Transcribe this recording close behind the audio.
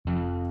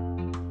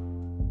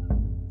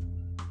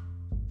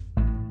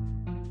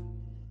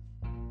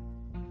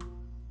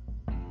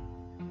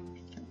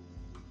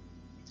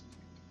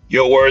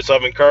Your words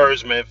of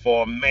encouragement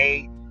for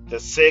May the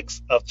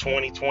 6th of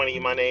 2020.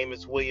 My name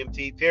is William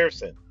T.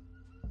 Pearson.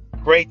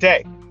 Great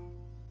day.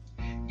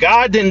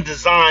 God didn't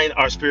design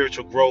our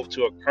spiritual growth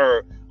to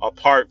occur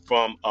apart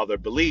from other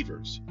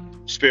believers.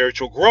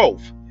 Spiritual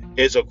growth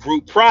is a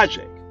group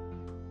project.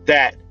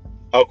 That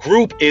a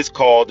group is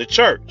called the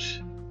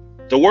church.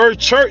 The word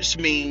church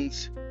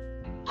means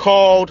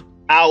called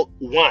out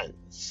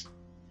ones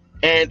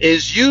and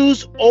is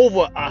used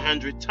over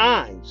 100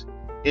 times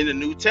in the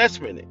New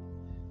Testament,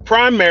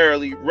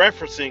 primarily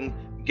referencing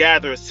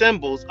gathered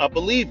assemblies of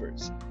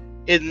believers.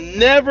 It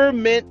never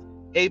meant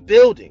a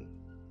building.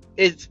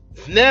 It's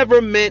never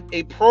meant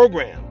a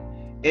program.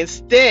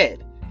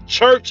 Instead,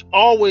 church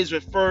always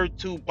referred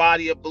to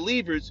body of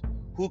believers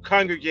who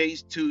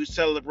congregates to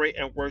celebrate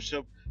and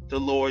worship the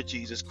Lord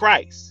Jesus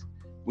Christ.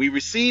 We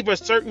receive a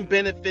certain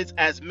benefits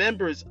as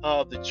members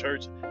of the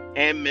church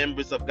and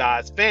members of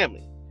God's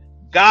family.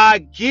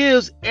 God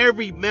gives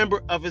every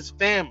member of his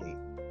family,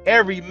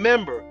 every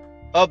member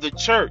of the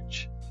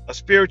church, a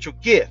spiritual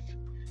gift.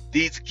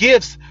 These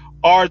gifts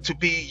are to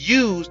be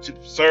used to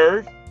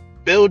serve,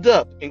 build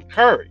up,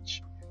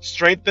 encourage,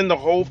 strengthen the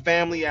whole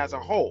family as a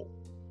whole.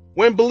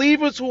 When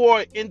believers who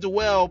are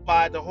indwelled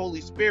by the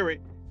Holy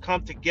Spirit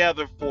come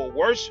together for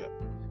worship,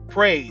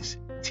 praise,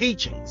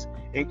 teachings,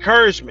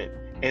 encouragement,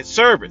 and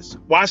service,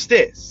 watch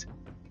this.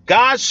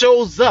 God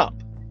shows up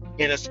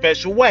in a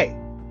special way,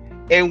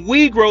 and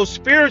we grow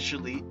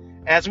spiritually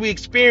as we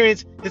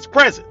experience his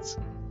presence.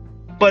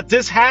 But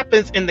this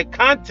happens in the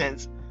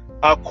contents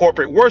of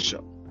corporate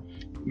worship,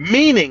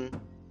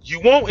 meaning you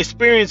won't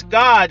experience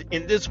God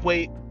in this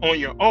way on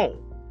your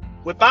own.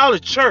 Without a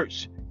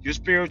church, your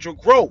spiritual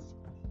growth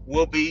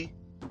will be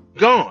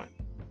gone.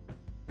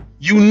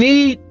 You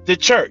need the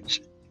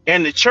church,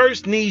 and the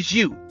church needs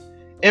you.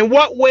 In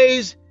what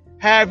ways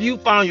have you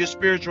found your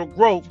spiritual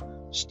growth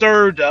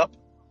stirred up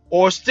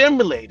or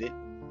stimulated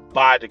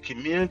by the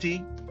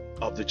community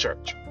of the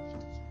church?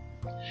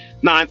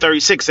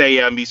 9:36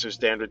 a.m. Eastern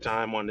Standard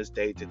Time on this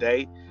day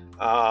today.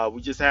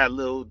 We just had a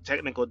little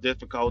technical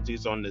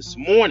difficulties on this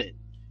morning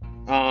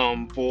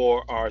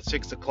for our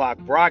 6 o'clock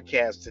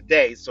broadcast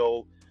today.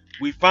 So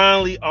we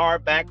finally are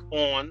back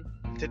on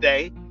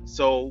today.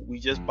 So we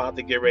just about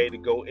to get ready to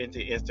go into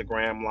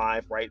Instagram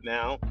Live right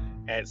now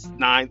at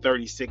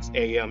 9:36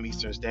 a.m.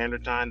 Eastern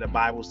Standard Time. The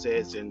Bible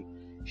says in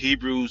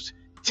Hebrews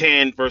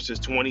 10 verses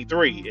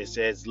 23, it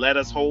says, "Let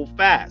us hold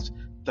fast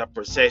the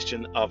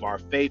procession of our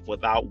faith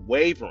without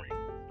wavering."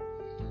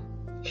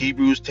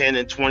 Hebrews 10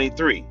 and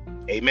 23.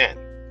 Amen.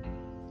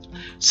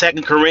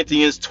 2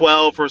 Corinthians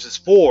 12 verses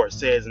 4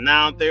 says,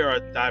 "Now there are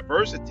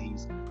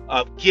diversities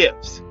of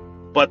gifts,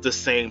 but the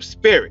same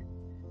Spirit.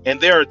 And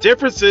there are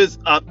differences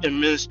of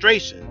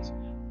administrations,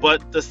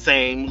 but the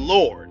same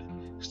Lord."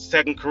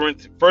 1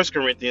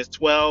 Corinthians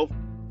 12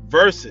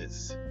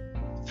 verses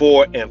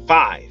 4 and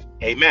 5.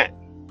 Amen.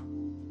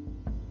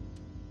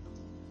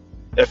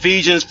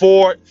 Ephesians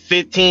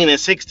 4:15 and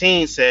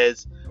 16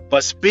 says,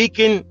 "But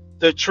speaking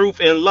the truth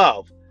in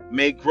love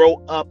may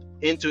grow up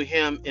into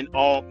him in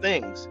all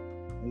things,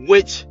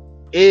 which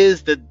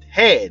is the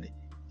head,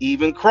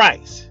 even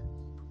Christ,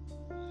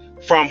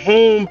 from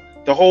whom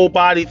the whole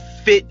body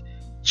fit,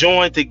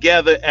 joined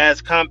together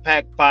as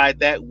compact by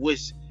that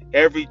which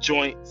every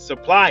joint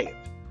supplieth,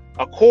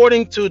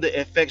 according to the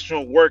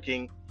effectual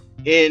working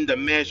in the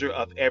measure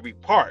of every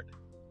part,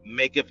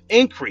 maketh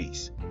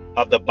increase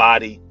of the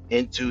body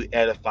into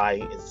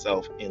edifying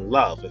itself in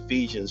love."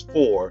 Ephesians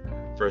 4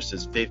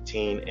 verses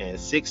 15 and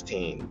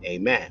 16.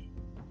 Amen.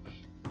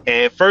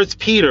 And 1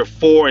 Peter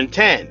 4 and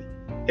 10,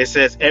 it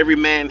says, "Every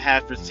man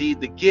hath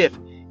received the gift,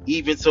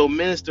 even so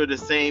minister the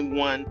same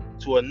one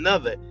to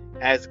another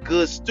as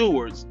good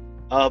stewards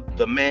of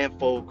the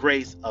manifold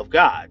grace of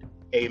God."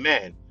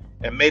 Amen.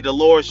 And may the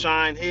Lord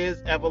shine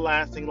his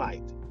everlasting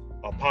light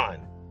upon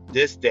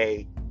this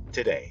day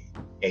today.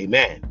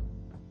 Amen.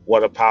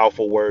 What a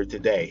powerful word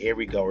today. Here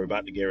we go. We're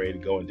about to get ready to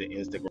go into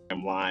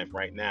Instagram Live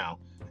right now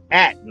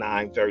at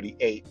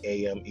 9:38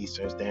 a.m.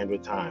 Eastern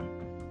Standard Time.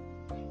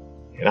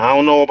 And I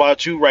don't know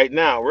about you right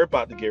now. We're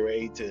about to get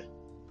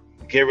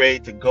ready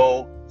to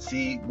go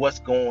see what's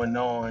going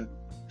on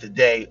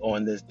today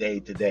on this day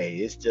today.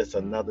 It's just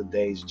another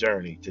day's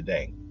journey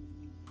today.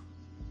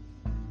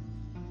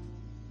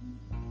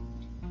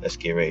 Let's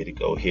get ready to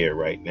go here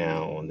right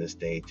now on this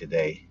day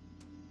today.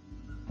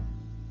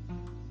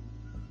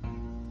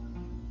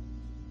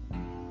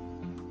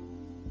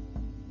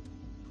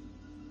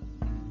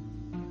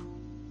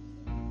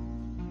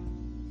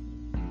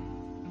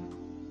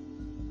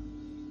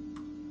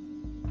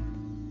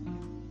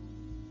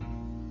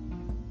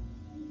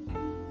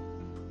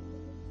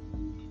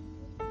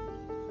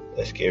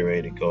 Let's get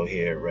ready to go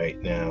here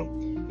right now.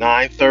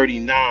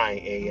 9:39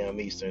 a.m.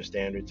 Eastern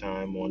Standard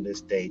Time on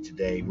this day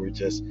today. We're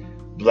just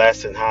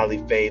blessed and highly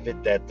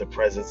favored that the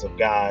presence of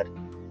God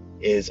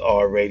is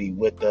already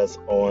with us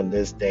on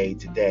this day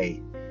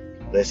today.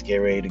 Let's get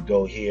ready to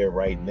go here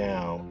right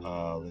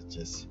now. Let's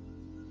just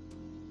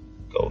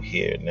go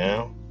here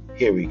now.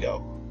 Here we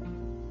go.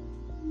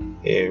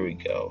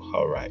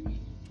 All right.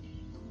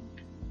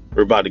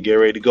 We're about to get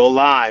ready to go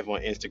live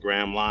on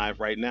Instagram Live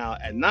right now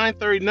at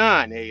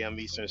 9:39 a.m.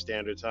 Eastern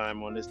Standard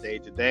Time on this day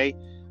today.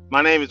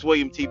 My name is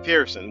William T.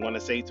 Pearson. I want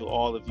to say to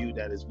all of you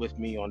that is with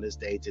me on this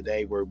day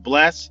today, we're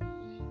blessed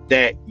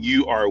that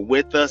you are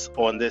with us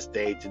on this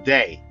day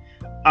today.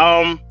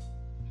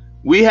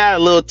 We had a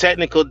little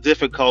technical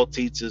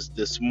difficulties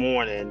this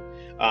morning,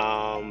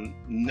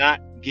 not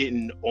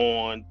getting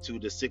on to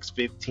the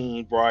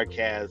 6:15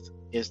 broadcast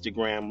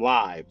Instagram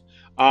Live.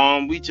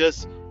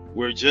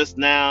 We're just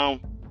now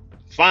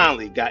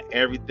finally got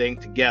everything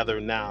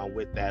together now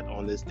with that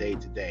on this day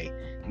today.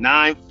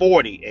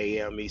 9:40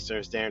 a.m.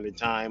 Eastern Standard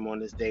Time on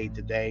this day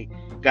today.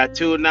 Got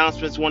two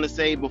announcements I want to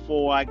say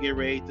before I get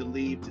ready to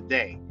leave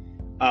today.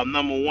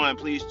 Number one,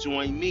 please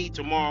join me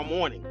tomorrow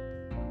morning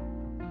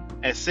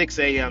at 6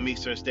 a.m.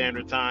 Eastern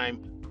Standard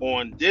Time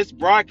on this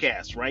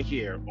broadcast right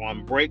here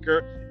on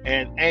Breaker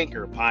and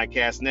Anchor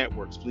Podcast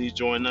Networks. Please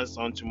join us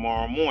on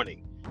tomorrow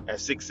morning at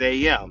 6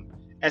 a.m.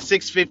 At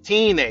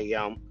 6:15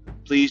 a.m.,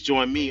 please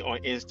join me on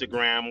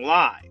Instagram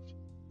Live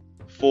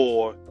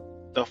for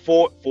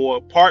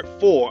part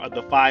 4 of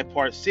the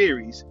 5-part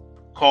series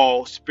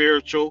called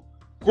Spiritual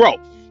Growth.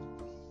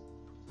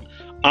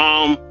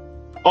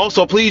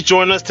 Also, please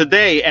join us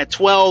today at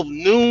 12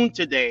 noon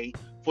today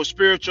for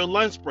Spiritual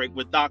Lunch Break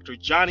with Dr.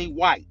 Johnny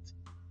White.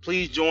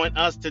 Please join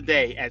us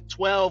today at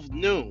 12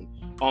 noon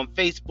on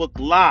Facebook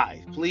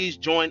Live. Please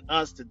join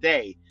us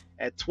today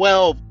at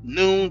 12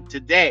 noon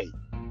today.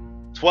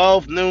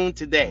 12 noon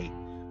today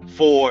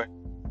for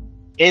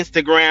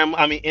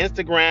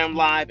Instagram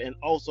Live and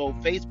also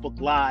Facebook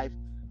Live,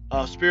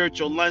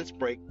 Spiritual Lunch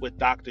Break with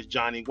Dr.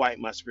 Johnny White,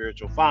 my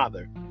spiritual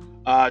father.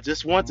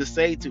 Just want to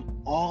say to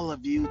all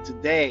of you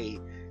today,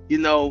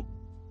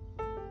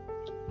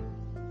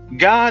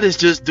 God is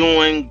just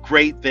doing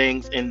great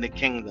things in the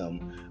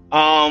kingdom.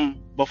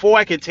 Before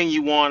I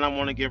continue on, I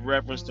want to give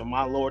reference to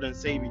my Lord and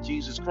Savior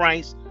Jesus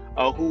Christ,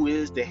 who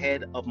is the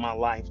head of my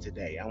life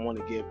today. I want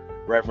to give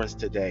reference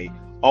today.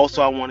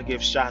 Also, I want to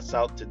give shouts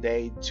out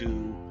today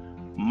to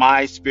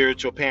my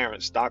spiritual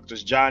parents,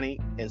 Doctors Johnny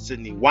and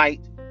Sydney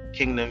White,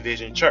 Kingdom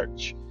Vision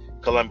Church,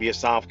 Columbia,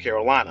 South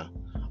Carolina.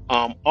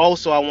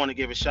 Also, I want to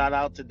give a shout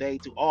out today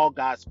to all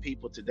God's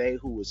people today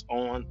who is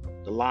on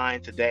the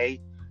line today.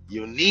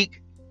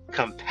 Unique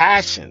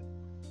Compassion.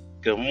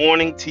 Good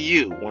morning to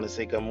you. I want to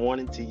say good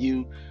morning to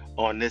you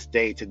on this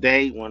day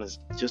today. Want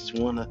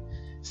to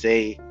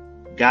say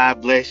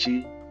God bless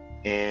you,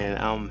 and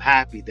I'm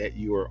happy that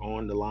you are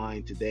on the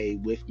line today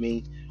with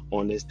me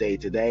on this day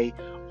today.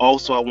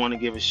 Also, I want to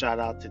give a shout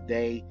out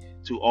today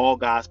to all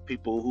God's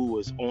people who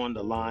is on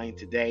the line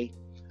today.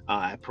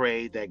 I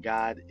pray that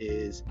God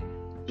is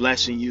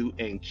blessing you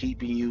and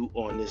keeping you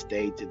on this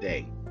day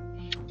today.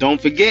 Don't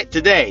forget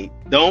today,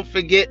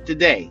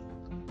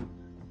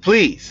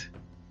 please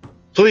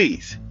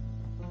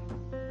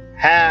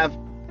have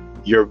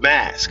your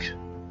mask.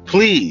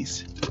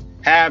 Please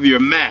have your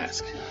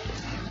mask.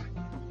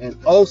 And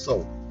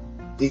also,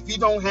 if you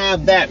don't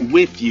have that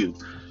with you,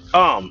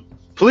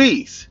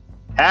 please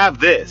have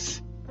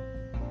this.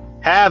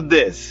 Have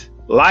this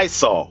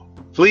Lysol.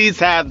 Please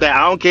have that.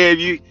 I don't care if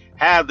you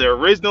have the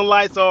original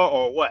Lysol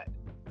or what.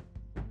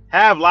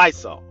 Have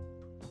Lysol.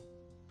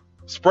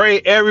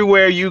 Spray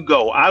everywhere you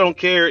go. I don't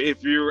care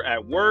if you're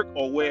at work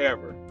or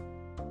wherever.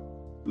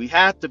 We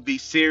have to be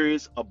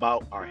serious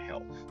about our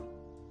health.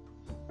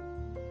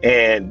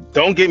 And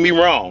don't get me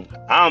wrong.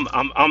 I'm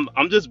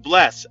just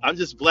blessed. I'm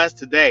just blessed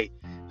today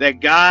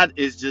that God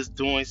is just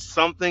doing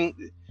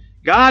something.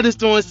 God is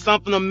doing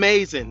something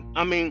amazing.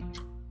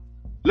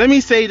 Let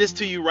me say this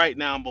to you right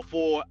now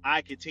before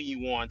I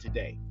continue on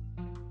today.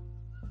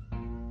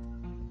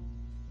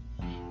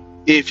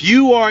 If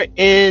you are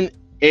in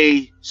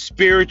a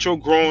spiritual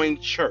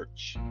growing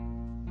church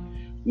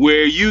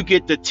where you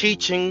get the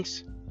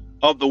teachings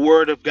of the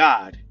Word of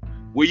God,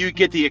 where you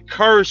get the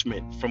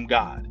encouragement from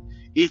God,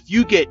 if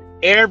you get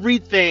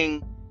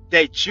everything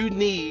that you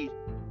need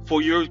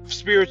for your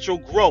spiritual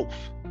growth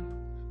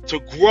to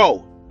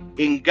grow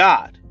in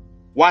God,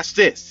 watch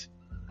this.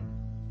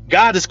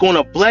 God is going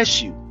to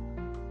bless you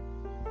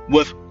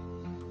with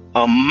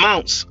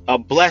amounts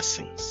of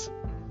blessings.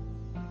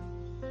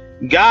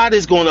 God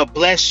is going to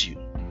bless you.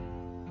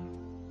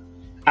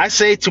 I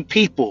say to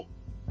people,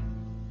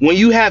 when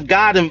you have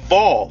God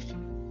involved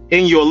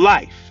in your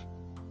life,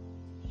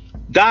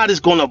 God is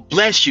going to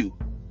bless you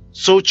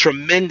so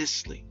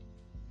tremendously.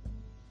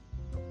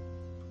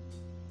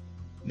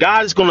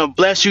 God is going to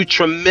bless you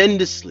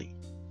tremendously.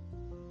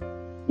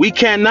 We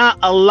cannot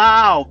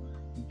allow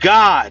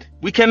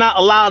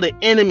the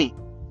enemy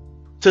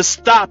to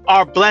stop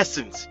our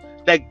blessings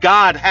that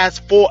God has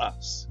for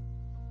us.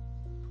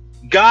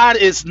 God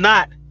is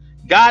not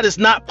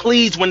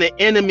pleased when the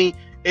enemy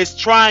is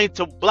trying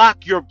to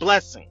block your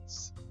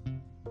blessings.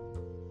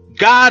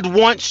 God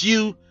wants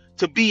you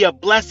to be a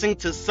blessing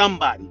to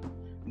somebody.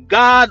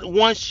 God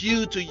wants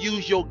you to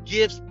use your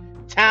gifts,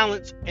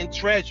 talents, and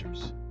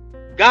treasures.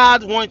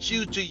 God wants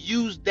you to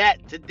use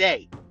that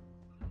today.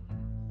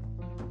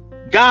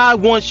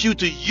 God wants you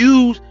to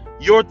use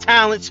your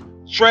talents,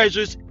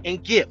 treasures,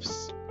 and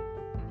gifts.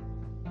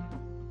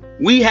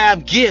 We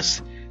have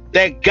gifts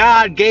that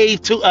God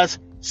gave to us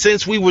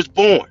since we was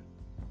born.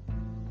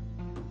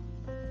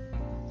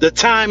 The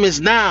time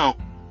is now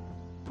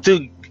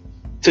to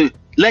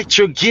let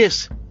your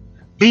gifts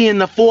be in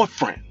the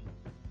forefront.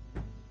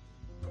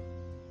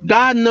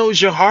 God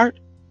knows your heart.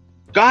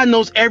 God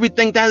knows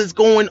everything that is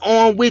going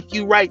on with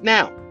you right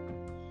now.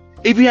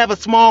 If you have a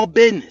small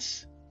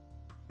business,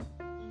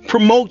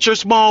 promote your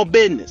small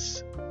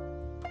business.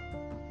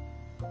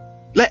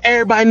 Let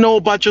everybody know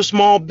about your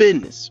small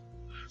business.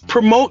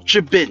 Promote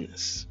your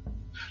business.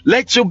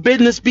 Let your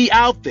business be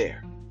out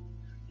there.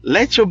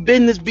 Let your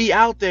business be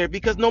out there,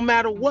 because no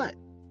matter what,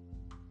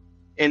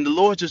 and the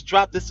Lord just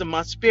dropped this in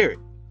my spirit,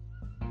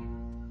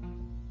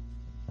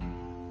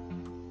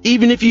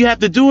 even if you have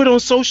to do it on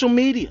social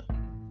media,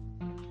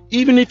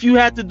 even if you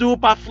have to do it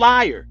by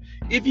flyer,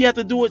 if you have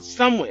to do it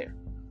somewhere,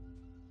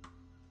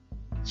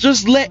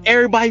 just let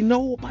everybody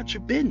know about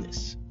your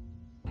business.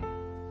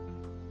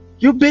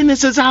 Your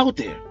business is out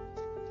there.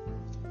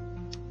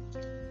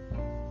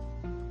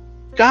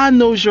 God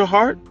knows your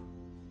heart.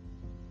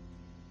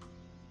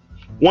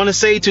 Want to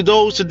say to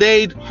those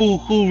today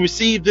who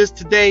received this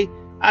today,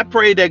 I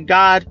pray that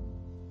God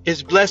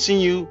is blessing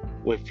you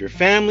with your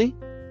family.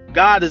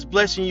 God is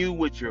blessing you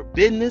with your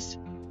business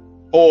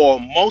or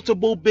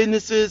multiple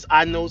businesses.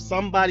 I know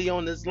somebody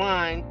on this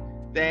line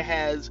that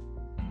has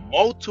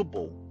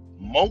multiple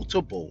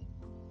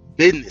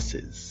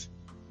businesses.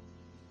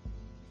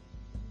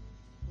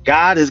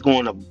 God is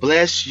going to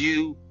bless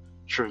you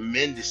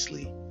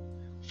tremendously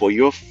for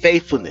your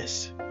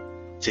faithfulness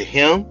to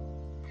Him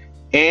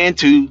and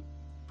to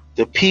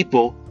the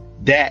people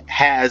that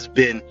has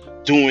been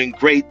doing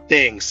great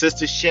things.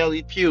 Sister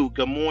Shelly Pugh,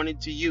 good morning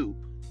to you.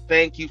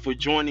 Thank you for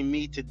joining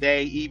me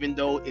today, even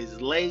though it's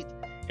late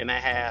and I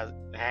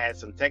had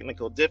some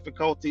technical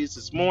difficulties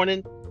this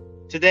morning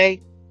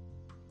today,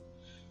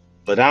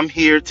 but I'm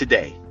here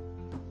today.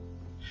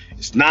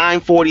 It's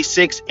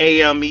 9:46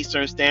 a.m.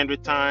 Eastern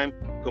Standard Time.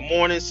 Good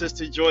morning,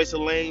 Sister Joyce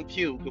Elaine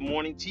Pugh. Good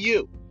morning to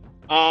you.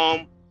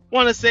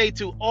 Want to say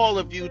to all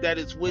of you that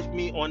is with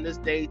me on this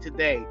day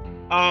today,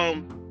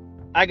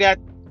 I got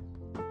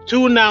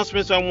two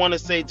announcements I want to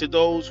say to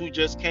those who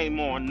just came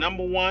on.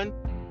 Number one,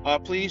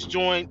 please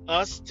join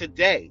us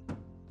today,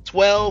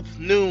 12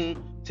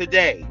 noon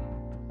today,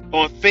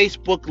 on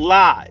Facebook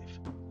Live,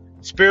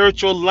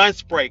 Spiritual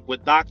Lunch Break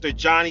with Dr.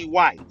 Johnny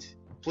White.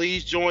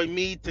 Please join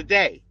me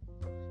today.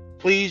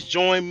 Please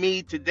join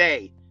me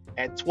today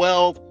at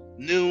 12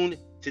 noon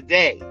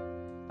today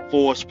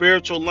for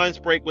Spiritual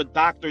Lunch Break with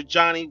Dr.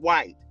 Johnny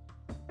White.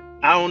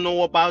 I don't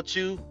know about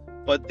you,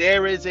 but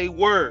there is a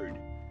word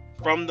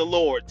from the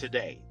Lord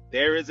today.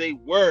 There is a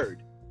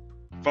word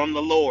from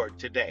the Lord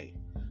today.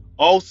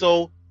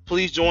 Also,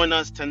 please join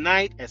us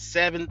tonight at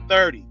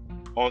 7:30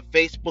 on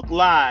Facebook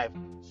Live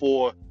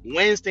for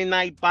Wednesday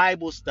night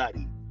Bible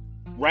study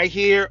right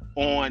here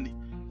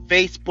on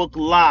Facebook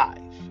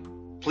Live.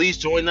 Please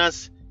join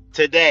us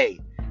today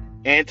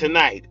and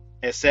tonight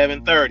at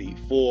 7:30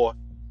 for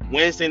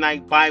Wednesday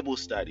night Bible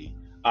study.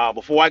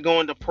 Before I go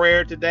into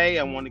prayer today,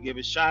 I want to give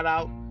a shout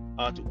out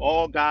to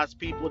all God's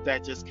people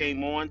that just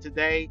came on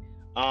today.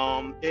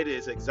 It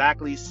is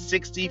exactly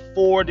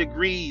 64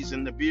 degrees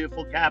in the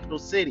beautiful capital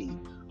city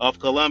of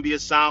Columbia,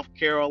 South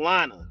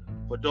Carolina.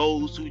 For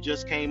those who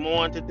just came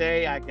on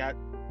today, I got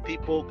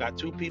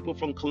two people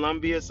from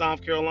Columbia,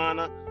 South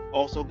Carolina.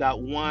 Also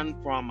got one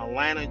from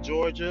Atlanta,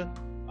 Georgia.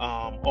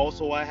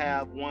 Also, I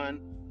have one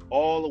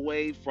all the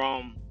way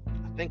from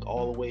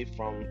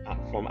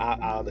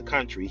out of the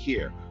country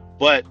here.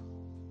 But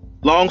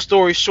long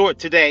story short,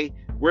 today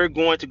we're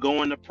going to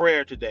go into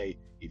prayer today.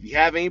 If you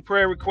have any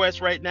prayer requests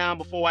right now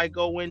before I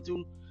go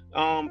into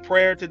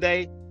prayer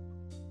today,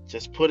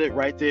 just put it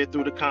right there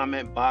through the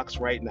comment box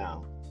right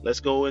now.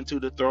 Let's go into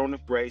the throne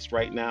of grace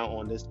right now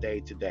on this day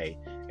today.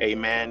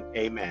 Amen.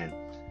 Amen.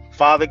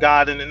 Father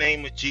God, in the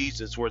name of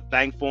Jesus, we're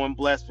thankful and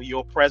blessed for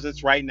your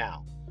presence right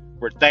now.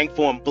 We're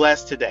thankful and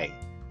blessed today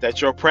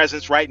that your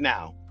presence right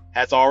now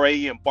has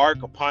already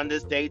embarked upon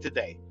this day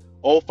today.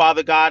 Oh,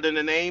 Father God, in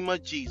the name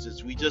of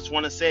Jesus, we just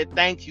want to say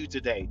thank you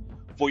today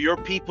for your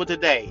people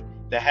today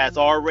that has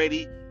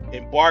already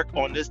embarked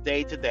on this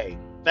day today.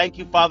 Thank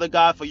you, Father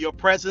God, for your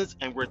presence,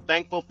 and we're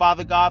thankful,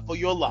 Father God, for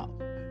your love.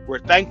 We're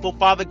thankful,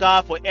 Father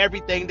God, for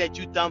everything that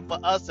you've done for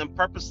us and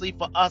purposely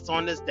for us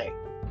on this day.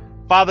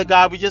 Father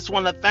God, we just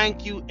want to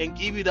thank you and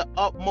give you the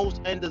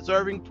utmost and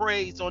deserving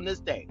praise on this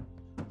day.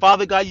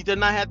 Father God, you did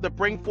not have to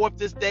bring forth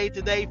this day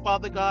today,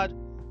 Father God,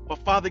 but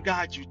Father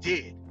God, you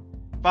did.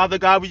 Father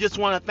God, we just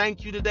want to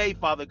thank you today,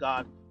 Father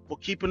God, for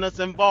keeping us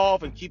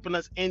involved and keeping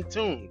us in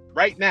tune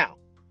right now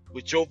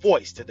with your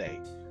voice today.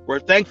 We're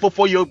thankful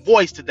for your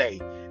voice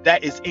today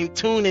that is in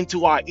tune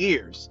into our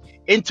ears,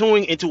 in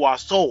tune into our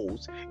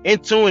souls, in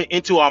tune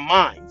into our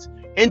minds,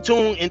 in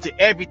tune into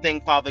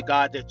everything, Father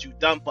God, that you've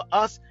done for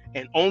us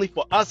and only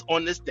for us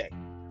on this day.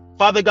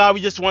 Father God,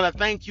 we just want to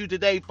thank you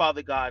today,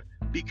 Father God,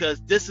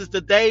 because this is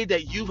the day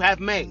that you have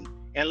made,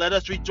 and let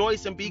us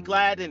rejoice and be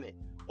glad in it.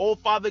 Oh,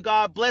 Father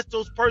God, bless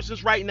those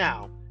persons right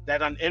now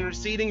that I'm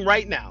interceding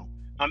right now.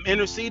 I'm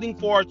interceding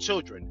for our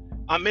children.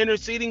 I'm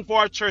interceding for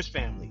our church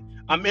family.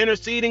 I'm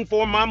interceding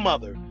for my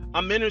mother.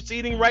 I'm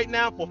interceding right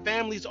now for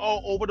families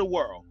all over the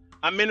world.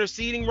 I'm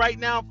interceding right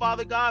now,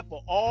 Father God,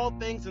 for all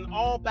things and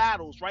all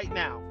battles right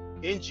now,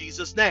 in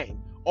Jesus'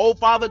 name. Oh,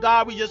 Father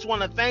God, we just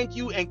want to thank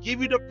you and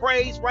give you the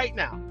praise right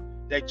now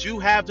that you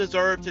have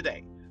deserved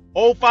today.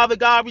 Oh, Father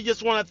God, we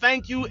just want to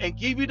thank you and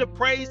give you the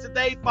praise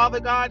today,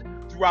 Father God,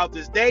 throughout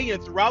this day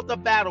and throughout the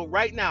battle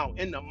right now,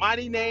 in the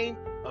mighty name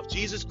of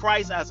Jesus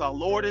Christ as our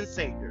Lord and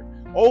Savior.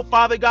 Oh,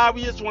 Father God,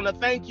 we just want to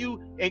thank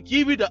you and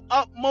give you the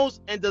utmost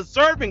and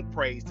deserving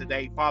praise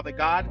today, Father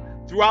God,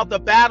 throughout the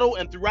battle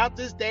and throughout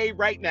this day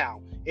right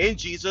now, in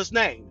Jesus'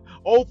 name.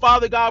 Oh,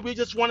 Father God, we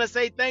just want to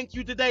say thank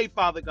you today,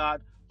 Father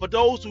God, for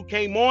those who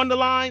came on the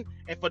line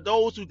and for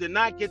those who did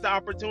not get the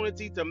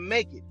opportunity to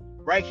make it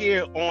right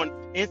here on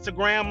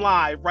Instagram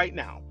Live right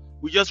now.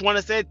 We just want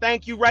to say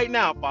thank you right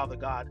now, Father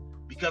God,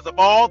 because of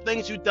all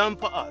things you've done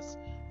for us.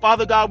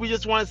 Father God, we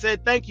just want to say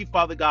thank you,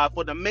 Father God,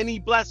 for the many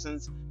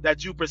blessings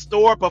that you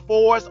bestow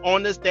before us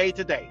on this day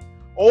today.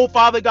 Oh,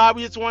 Father God,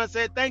 we just want to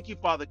say thank you,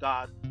 Father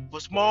God, for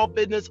small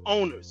business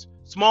owners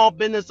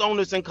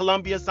in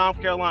Columbia,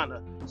 South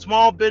Carolina,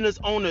 small business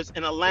owners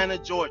in Atlanta,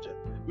 Georgia.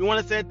 We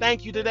want to say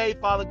thank you today,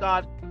 Father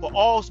God, for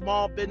all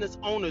small business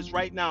owners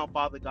right now,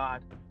 Father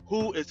God,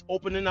 who is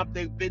opening up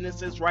their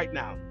businesses right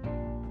now,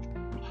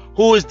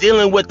 who is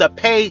dealing with the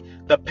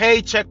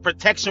paycheck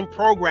protection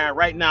program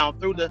right now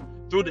through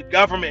the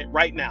government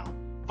right now.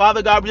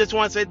 Father God, we just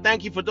want to say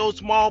thank you for those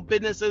small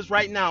businesses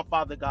right now,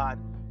 Father God,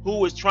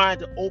 who is trying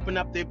to open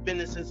up their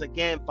businesses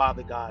again,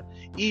 Father God,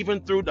 even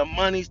through the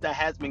monies that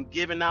has been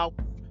given out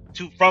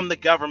from the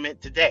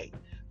government today.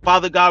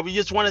 Father God, we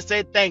just want to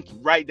say thank you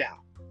right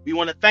now. We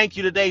want to thank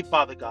you today,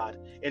 Father God,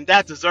 and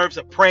that deserves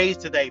a praise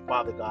today,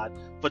 Father God,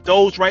 for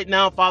those right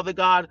now, Father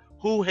God,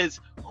 who has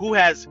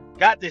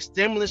got their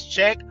stimulus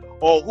check,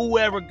 or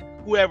whoever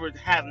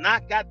have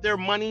not got their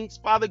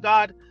monies, Father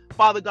God,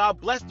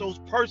 bless those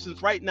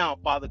persons right now,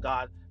 Father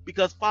God,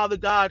 because, Father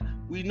God,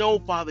 we know,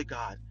 Father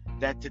God,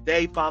 that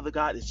today, Father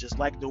God, is just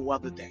like no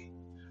other day.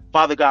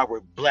 Father God,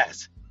 we're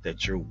blessed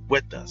that you're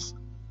with us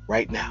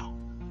right now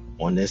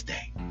on this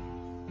day.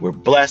 We're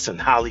blessed and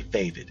highly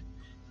favored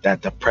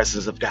that the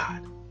presence of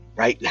God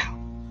right now,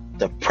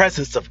 the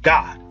presence of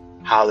God,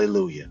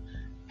 hallelujah,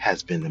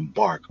 has been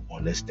embarked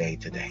on this day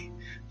today.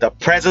 The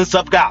presence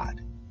of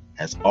God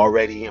has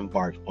already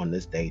embarked on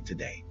this day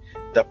today.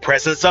 The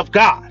presence of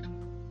God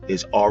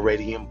is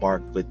already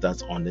embarked with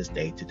us on this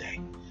day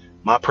today.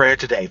 My prayer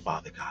today,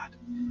 Father God,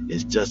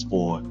 is just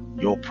for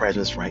your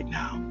presence right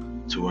now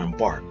to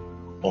embark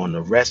on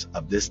the rest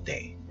of this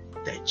day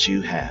that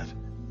you have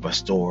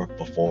bestowed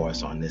before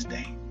us on this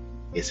day.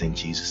 It's in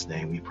Jesus'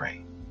 name we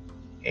pray.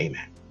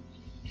 Amen.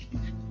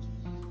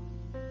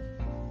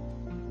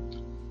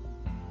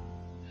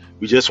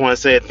 We just want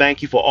to say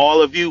thank you for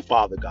all of you,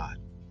 Father God.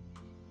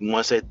 We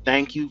want to say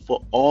thank you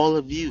for all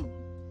of you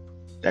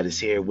that is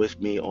here with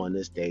me on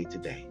this day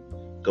today.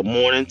 Good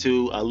morning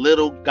to a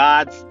little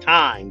God's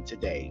time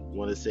today. We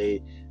want to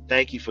say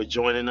thank you for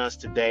joining us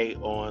today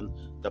on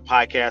the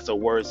podcast of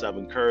Words of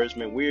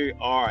Encouragement. We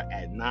are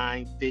at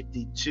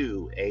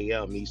 9:52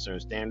 a.m. Eastern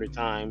Standard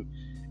Time,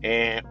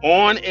 and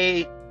on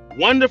a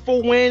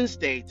wonderful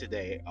Wednesday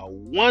today,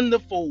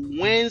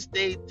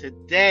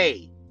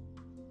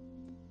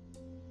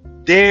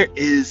 there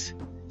is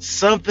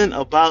something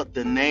about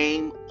the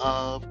name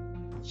of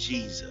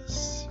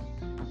Jesus.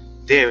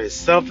 There is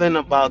something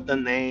about the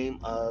name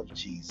of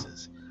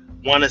Jesus.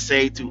 Want to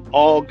say to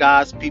all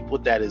God's people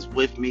that is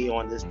with me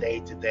on this day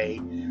today,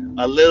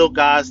 a little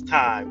God's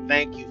time.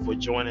 Thank you for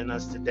joining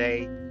us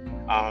today.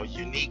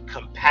 Unique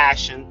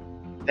Compassion.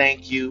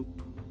 Thank you,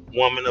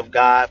 woman of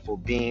God, for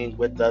being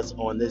with us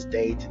on this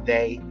day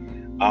today.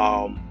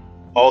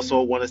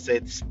 Also want to say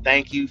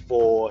thank you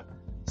for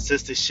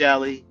Sister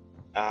Shelley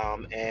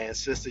and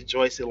Sister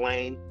Joyce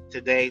Elaine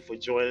today for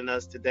joining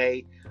us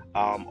today.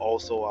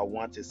 Also, I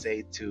want to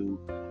say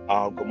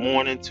good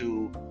morning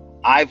to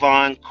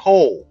Ivan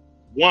Cole.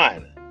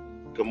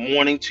 Good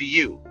morning to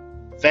you.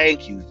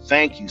 Thank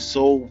you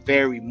so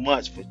very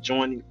much for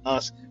joining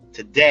us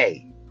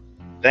today.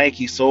 Thank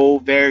you so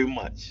very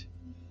much.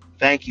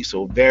 Thank you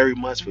so very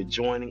much for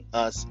joining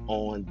us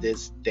on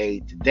this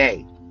day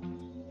today.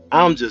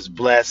 I'm just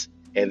blessed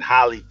and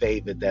highly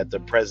favored that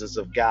the presence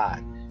of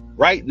God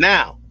right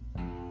now,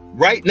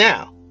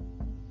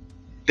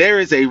 there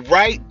is a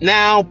right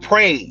now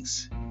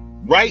praise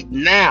right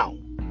now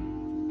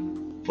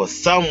for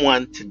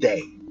someone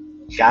today.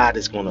 God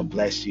is going to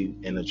bless you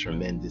in a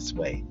tremendous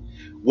way.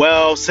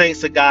 Well,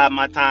 saints of God,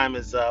 my time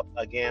is up.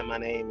 Again, my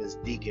name is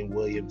Deacon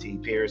William T.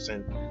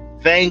 Pearson.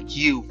 Thank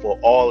you for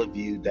all of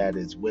you that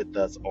is with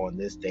us on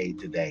this day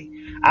today.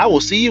 I will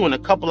see you in a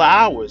couple of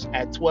hours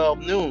at 12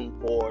 noon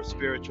for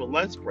Spiritual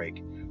Lunch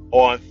Break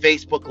on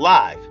Facebook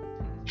Live,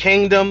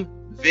 Kingdom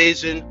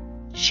Vision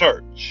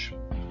Church.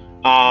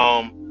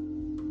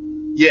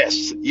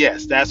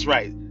 Yes, that's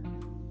right.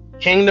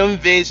 Kingdom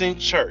Vision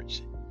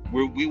Church.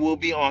 We will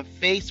be on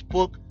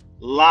Facebook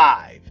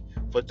Live.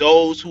 For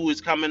those who is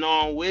coming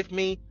on with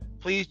me,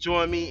 please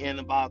join me in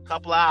about a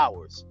couple of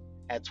hours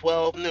at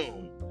 12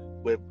 noon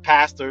with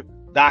Pastor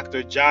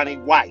Dr. Johnny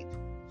White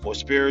for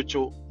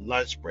spiritual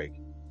lunch break.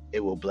 It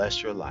will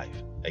bless your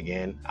life.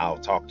 Again, I'll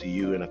talk to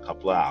you in a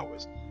couple of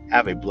hours.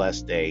 Have a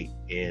blessed day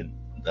in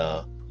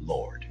the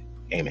Lord.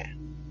 Amen.